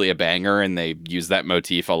obviously a banger, and they use that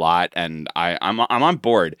motif a lot. And I'm on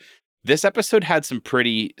board. This episode had some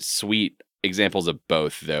pretty sweet examples of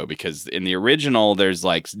both, though, because in the original, there's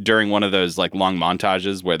like during one of those like long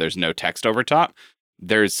montages where there's no text over top,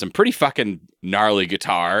 there's some pretty fucking gnarly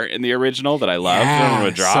guitar in the original that I love. Yeah,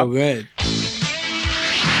 drop. so good.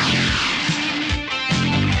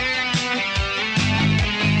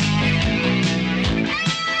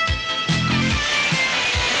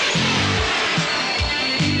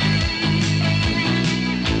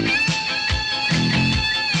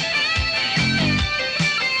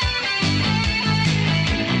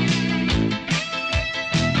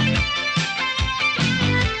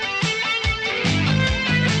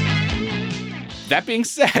 That being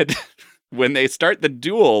said, when they start the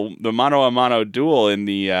duel, the mano a mano duel in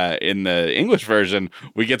the English version,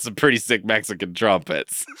 we get some pretty sick Mexican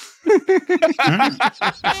trumpets.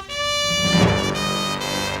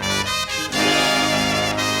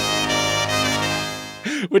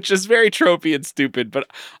 Which is very tropey and stupid,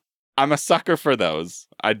 but I'm a sucker for those.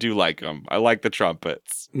 I do like them. I like the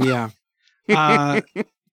trumpets. Yeah.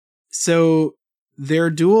 So their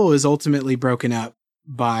duel is ultimately broken up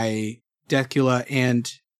by Deathkula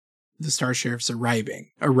and the Star Sheriffs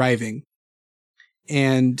arriving.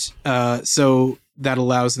 And so that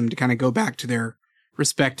allows them to kind of go back to their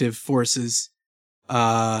respective forces.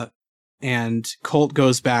 And Colt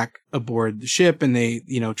goes back aboard the ship and they,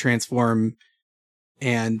 transform.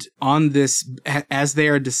 And on this, as they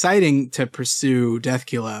are deciding to pursue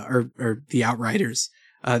Deathkula or the Outriders,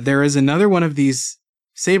 there is another one of these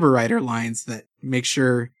Saber Rider lines that makes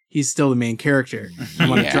sure he's still the main character. I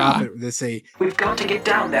want to drop it. They say, "We've got to get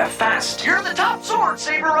down there fast." You're the top sword,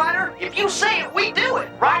 Saber Rider. If you say it, we do it.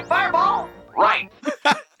 Right, Fireball? Right.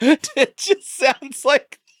 It just sounds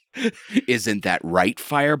like, isn't that right,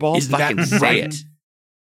 Fireball? Isn't Fucking that say right? it.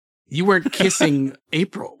 You weren't kissing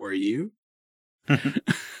April, were you?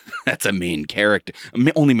 That's a main character.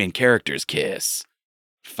 Only main characters kiss.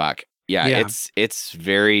 Fuck. Yeah. It's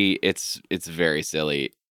very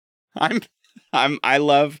silly. I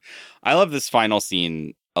love this final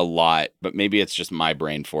scene a lot, but maybe it's just my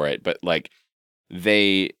brain for it. But like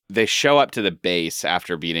they show up to the base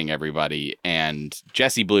after beating everybody, and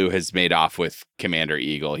Jesse Blue has made off with Commander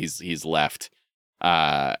Eagle. He's left,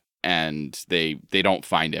 and they don't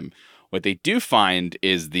find him. What they do find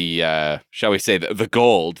is the shall we say the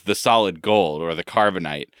gold, the solid gold, or the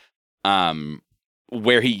carbonite,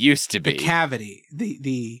 where he used to be. The cavity,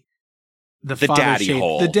 the daddy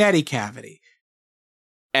hole, the daddy cavity.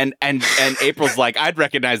 And April's like, I'd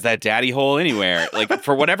recognize that daddy hole anywhere. Like,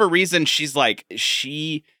 for whatever reason, she's like,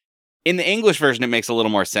 in the English version, it makes a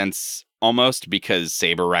little more sense almost, because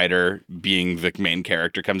Saber Rider, being the main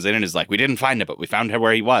character, comes in and is like, we didn't find him, but we found him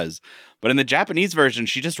where he was. But in the Japanese version,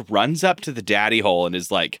 she just runs up to the daddy hole and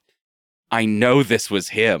is like, I know this was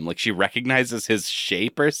him. Like, she recognizes his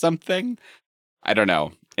shape or something. I don't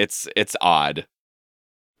know. It's odd.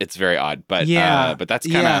 It's very odd, but but that's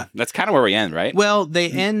kind of where we end, right? Well, they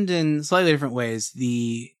end in slightly different ways.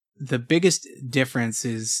 The biggest difference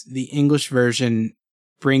is the English version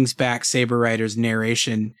brings back Saber Rider's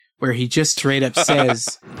narration, where he just straight up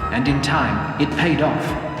says, "And in time, it paid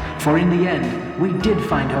off. For in the end, we did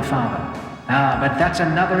find her father. But that's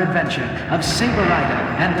another adventure of Saber Rider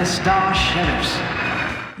and the Star Sheriffs."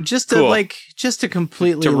 Just to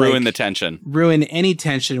completely ruin the tension, ruin any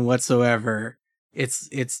tension whatsoever.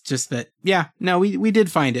 It's just that, we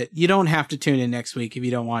did find it. You don't have to tune in next week if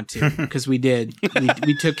you don't want to, because we did.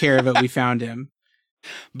 We took care of it. We found him.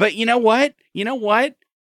 But you know what?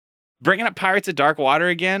 Bringing up Pirates of Dark Water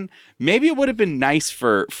again, maybe it would have been nice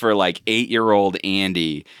for like 8-year-old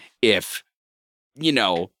Andy if,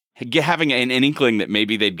 having an inkling that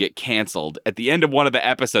maybe they'd get canceled at the end of one of the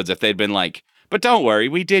episodes, if they'd been like, but don't worry,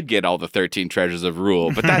 we did get all the 13 treasures of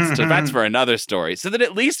Rule, but that's for another story. So that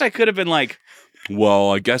at least I could have been like,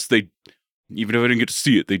 well, I guess they, even if I didn't get to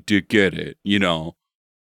see it, they did get it,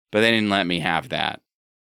 But they didn't let me have that.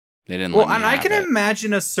 They didn't. Well, and I can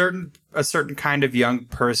imagine a certain kind of young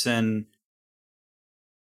person,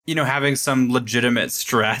 having some legitimate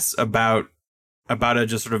stress about a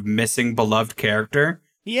just sort of missing beloved character.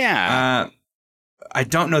 Yeah. I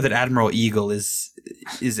don't know that Admiral Eagle is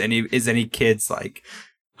any kid's like.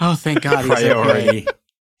 Oh, thank God, priority.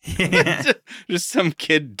 Yeah. Just some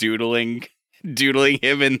kid doodling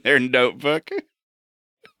him in their notebook.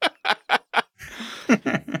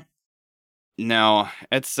 No,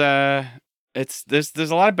 it's there's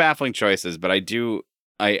a lot of baffling choices, but I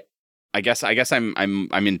guess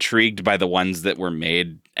I'm intrigued by the ones that were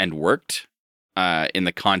made and worked in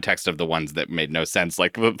the context of the ones that made no sense.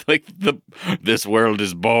 Like this world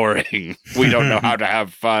is boring. We don't know how to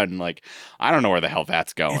have fun. Like, I don't know where the hell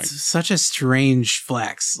that's going. It's such a strange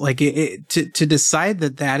flex. Like to decide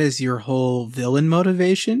that is your whole villain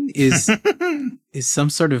motivation is some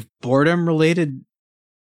sort of boredom related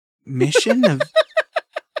mission of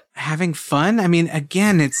having fun. I mean,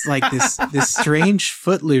 again, it's like this strange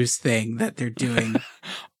Footloose thing that they're doing.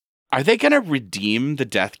 Are they going to redeem the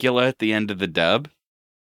Deathkula at the end of the dub?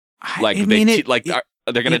 Like, they're going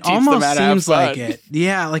to teach them how to have fun. Like it.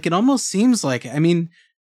 Yeah, like it almost seems like it. I mean,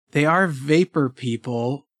 they are vapor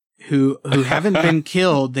people who haven't been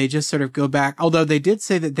killed. They just sort of go back. Although they did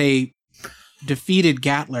say that they defeated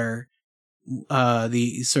Gatler,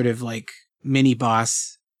 the sort of like mini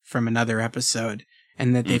boss from another episode.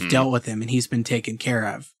 and that they've dealt with him and he's been taken care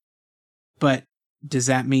of. But what does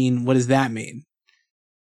that mean? What does that mean?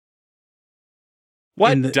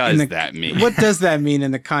 What does that mean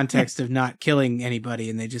in the context of not killing anybody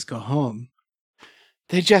and they just go home?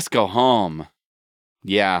 They just go home.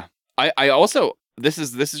 Yeah. I also, this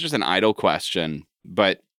is just an idle question,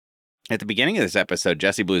 but at the beginning of this episode,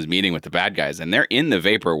 Jesse Blue's meeting with the bad guys, and they're in the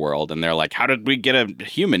Vapor world, and they're like, how did we get a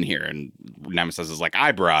human here? And Nemesis is like,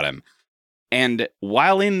 I brought him. And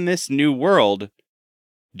while in this new world,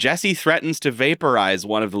 Jesse threatens to vaporize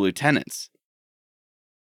one of the lieutenants.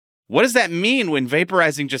 What does that mean when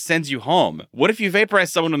vaporizing just sends you home? What if you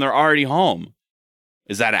vaporize someone when they're already home?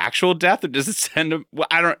 Is that actual death, or does it send them? Well,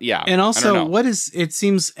 And also, it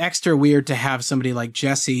seems extra weird to have somebody like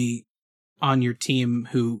Jesse on your team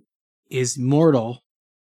who is mortal,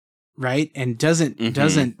 right? And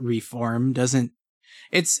doesn't reform,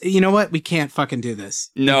 it's, you know what? We can't fucking do this.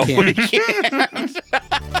 No, we can't.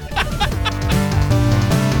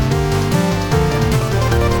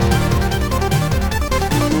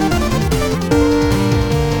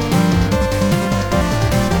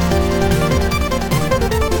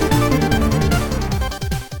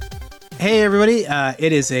 Hey everybody,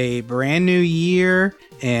 it is a brand new year,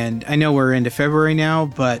 and I know we're into February now,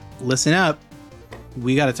 but listen up,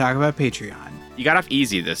 we got to talk about Patreon. You got off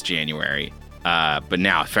easy this January, but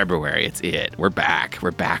now February, it's it. We're back.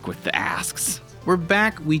 We're back with the asks. We're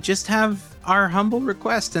back. We just have our humble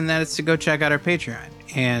request, and that is to go check out our Patreon,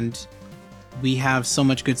 and we have so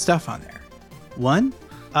much good stuff on there. One,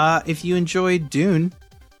 if you enjoyed Dune,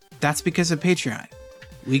 that's because of Patreon.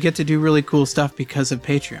 We get to do really cool stuff because of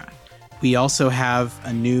Patreon. We also have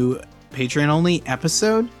a new Patreon-only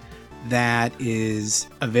episode that is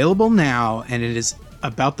available now, and it is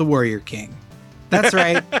about the Warrior King. That's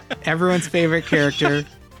right, everyone's favorite character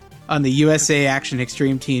on the USA Action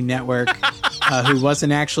Extreme Team Network, who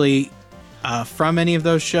wasn't actually from any of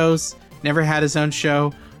those shows, never had his own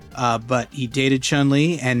show, but he dated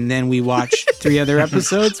Chun-Li, and then we watched 3 other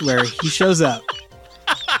episodes where he shows up.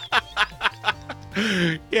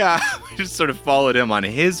 Yeah, we just sort of followed him on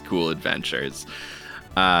his cool adventures.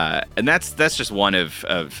 And that's just one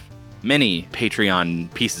of many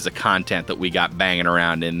Patreon pieces of content that we got banging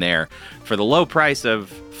around in there. For the low price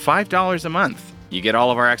of $5 a month, you get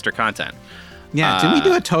all of our extra content. Yeah, did we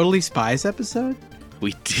do a Totally Spies episode?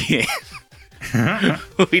 We did.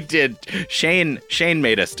 We did. Shane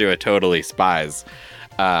made us do a Totally Spies.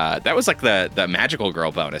 That was like the Magical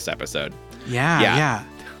Girl bonus episode. Yeah.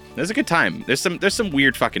 It was a good time. There's some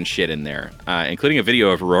weird fucking shit in there, including a video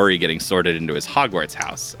of Rory getting sorted into his Hogwarts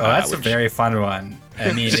house. Oh, that's a very fun one.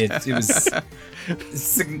 I mean, it was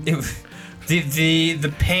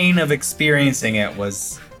the pain of experiencing it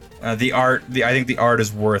was the art. I think the art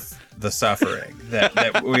is worth the suffering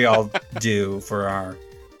that we all do for our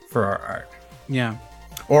art. Yeah.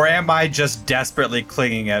 Or am I just desperately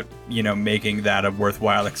clinging at, making that a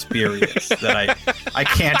worthwhile experience that I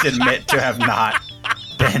can't admit to have not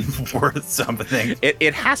been worth something?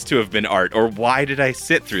 It has to have been art, or why did I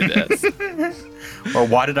sit through this? Or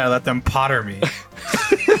why did I let them potter me?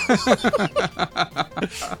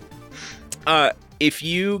 If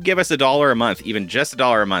you give us $1 a month, even just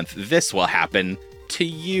 $1 a month, this will happen to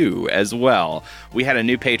you as well. We had a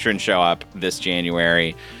new patron show up this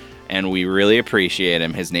January, and we really appreciate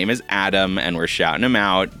him. His name is Adam, and we're shouting him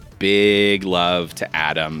out. Big love to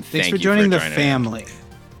Adam. Thanks for joining the family.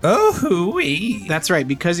 Oh, hooey. That's right.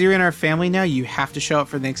 Because you're in our family now, you have to show up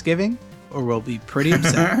for Thanksgiving, or we'll be pretty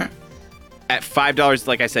upset. At $5,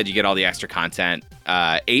 like I said, you get all the extra content.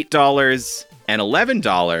 $8 and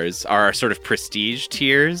 $11 are our sort of prestige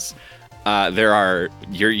tiers. You're a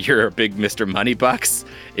big Mr. Moneybucks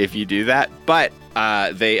if you do that, but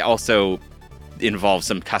they also involve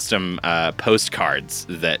some custom postcards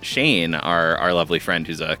that Shane, our lovely friend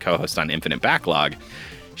who's a co-host on Infinite Backlog,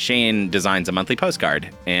 Shane designs a monthly postcard,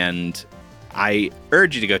 and I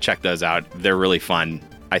urge you to go check those out. They're really fun.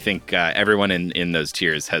 I think everyone in those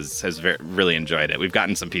tiers has really enjoyed it. We've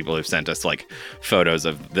gotten some people who've sent us like photos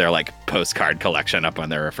of their like postcard collection up on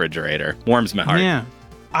their refrigerator. Warms my heart. Yeah.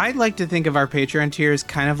 I'd like to think of our Patreon tiers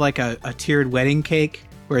kind of like a tiered wedding cake,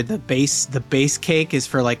 where the base cake is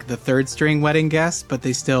for like the third string wedding guests, but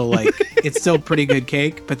they still like it's still pretty good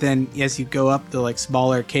cake. But then as you go up, the like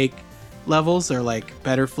smaller cake levels are like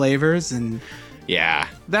better flavors, and yeah,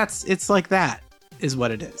 it's like that is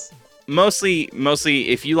what it is. Mostly,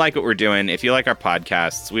 if you like what we're doing, if you like our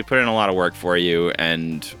podcasts, we put in a lot of work for you,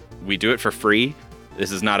 and we do it for free.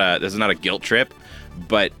 This is not a guilt trip,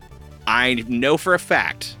 but I know for a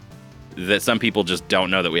fact that some people just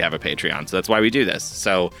don't know that we have a Patreon, so that's why we do this.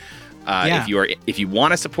 So If you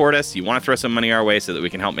want to support us, you want to throw some money our way so that we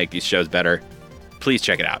can help make these shows better, please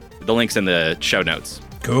check it out. The link's in the show notes.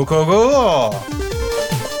 Cool.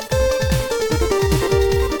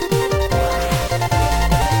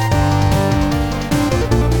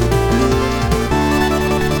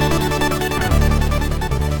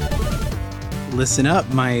 Listen up,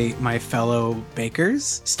 my fellow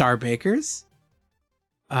bakers, star bakers.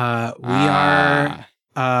 We are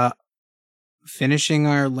finishing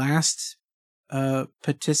our last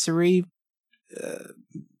patisserie.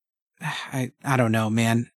 I don't know,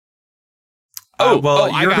 man. You're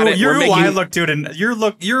who I look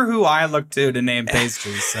to to name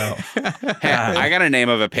pastries. So hey, I got a name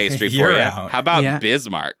of a pastry for you. Out. How about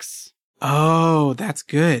Bismarck's? Oh, that's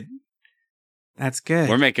good. That's good.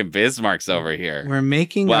 We're making Bismarck's over here. We're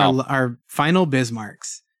making our final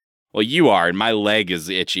Bismarck's. Well, you are, and my leg is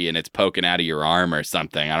itchy and it's poking out of your arm or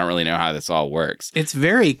something. I don't really know how this all works. It's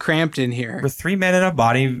very cramped in here. We're 3 men in a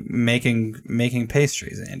body making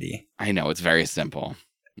pastries, Andy. I know, it's very simple.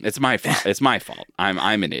 It's my fault. It's my fault. I'm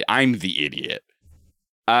an idiot. I'm the idiot.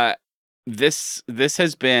 This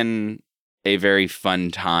has been a very fun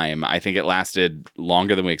time. I think it lasted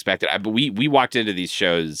longer than we expected. We walked into these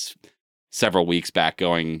shows several weeks back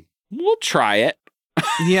going, we'll try it.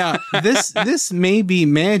 Yeah, this may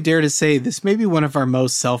I dare to say, this may be one of our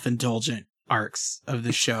most self-indulgent arcs of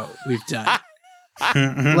the show we've done.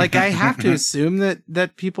 Like, I have to assume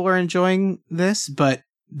that people are enjoying this, but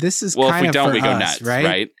this is kind of for us, we go nuts,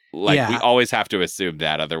 right? Like, we Yeah. always have to assume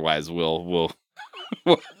that, otherwise we'll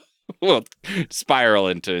spiral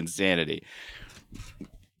into insanity.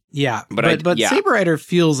 Yeah, but Saber Rider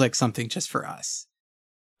feels like something just for us.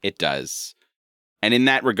 It does. And in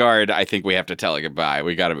that regard, I think we have to tell it goodbye.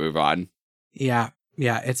 We got to move on. Yeah,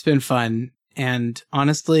 it's been fun. And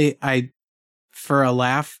honestly, for a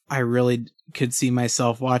laugh, I really could see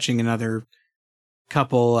myself watching another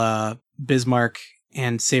couple Bismarck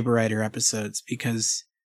and Saber Rider episodes, because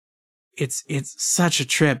it's such a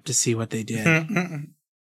trip to see what they did.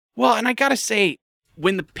 Well, and I got to say,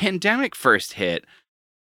 when the pandemic first hit,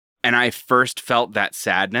 and I first felt that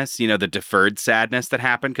sadness, the deferred sadness that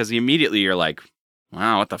happened, because immediately you're like,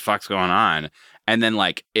 wow, what the fuck's going on? And then,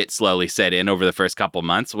 like, it slowly set in over the first couple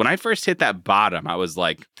months. When I first hit that bottom, I was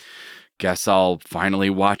like, guess I'll finally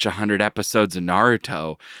watch 100 episodes of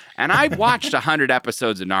Naruto. And I watched 100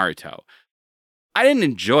 episodes of Naruto. I didn't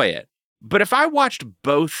enjoy it. But if I watched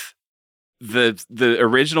both the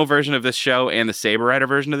original version of this show and the Saber Rider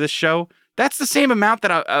version of this show, that's the same amount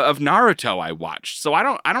of Naruto I watched. So I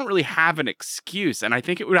don't really have an excuse. And I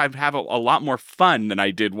think I'd have a lot more fun than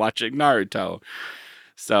I did watching Naruto.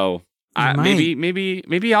 So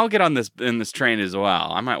maybe I'll get on this train as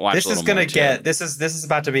well. I might watch. This is gonna get this is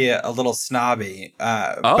about to be a little snobby.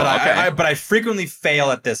 But I frequently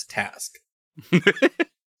fail at this task.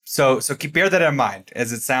 So bear that in mind,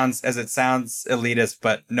 as it sounds elitist,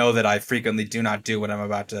 but know that I frequently do not do what I'm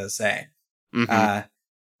about to say. Mm-hmm.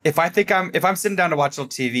 If I'm sitting down to watch a little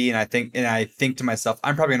TV and I think to myself,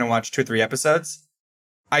 I'm probably gonna watch 2 or 3 episodes,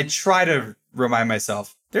 I try to remind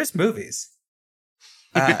myself there's movies.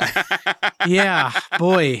 Yeah,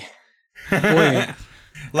 boy.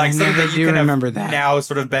 Like something that you can remember that now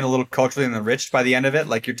sort of been a little culturally enriched by the end of it.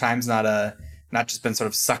 Like your time's not just been sort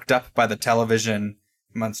of sucked up by the television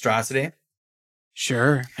monstrosity.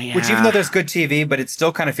 Sure. Yeah. Which, even though there's good TV, but it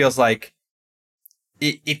still kind of feels like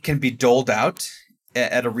it can be doled out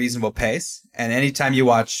at a reasonable pace. And anytime you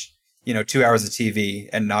watch, 2 hours of TV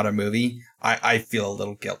and not a movie, I feel a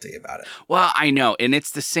little guilty about it. Well, I know. And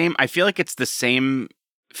it's the same. I feel like it's the same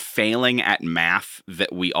failing at math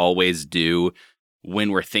that we always do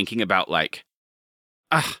when we're thinking about, like,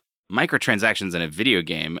 microtransactions in a video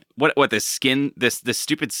game. What this skin, this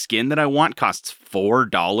stupid skin that I want costs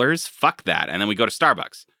 $4. Fuck that. And then we go to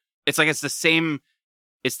Starbucks. It's like, it's the same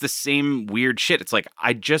weird shit. It's like,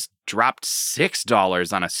 I just dropped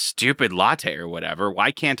 $6 on a stupid latte or whatever.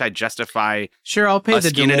 Why can't I justify? Sure, I'll pay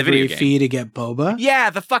the delivery fee to get boba. Yeah,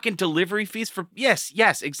 the fucking delivery fees for yes,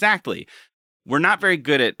 exactly. We're not very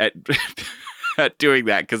good at at doing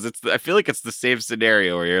that, because I feel like it's the same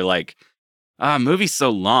scenario where you're like, movie's so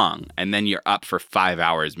long, and then you're up for 5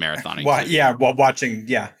 hours marathoning. Watching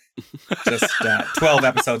just 12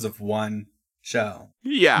 episodes of one show.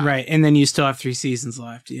 Yeah. Right, and then you still have 3 seasons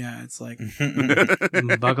left. Yeah, it's like,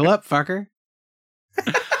 buckle up, fucker.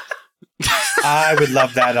 I would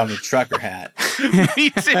love that on a trucker hat.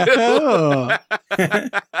 Me too.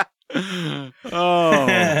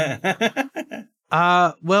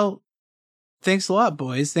 Well, thanks a lot,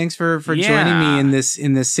 boys. Thanks for joining me in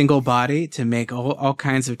this single body to make all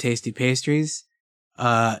kinds of tasty pastries.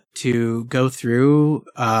 to go through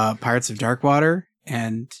Pirates of Darkwater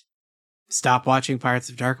and stop watching Pirates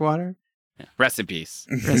of Darkwater. Rest in peace.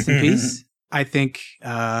 Rest in peace. I think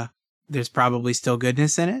there's probably still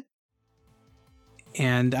goodness in it,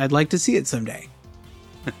 and I'd like to see it someday.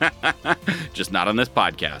 Just not on this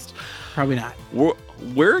podcast. Probably not.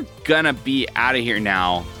 We're gonna be out of here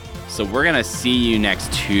now, so we're gonna see you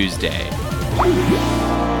next Tuesday.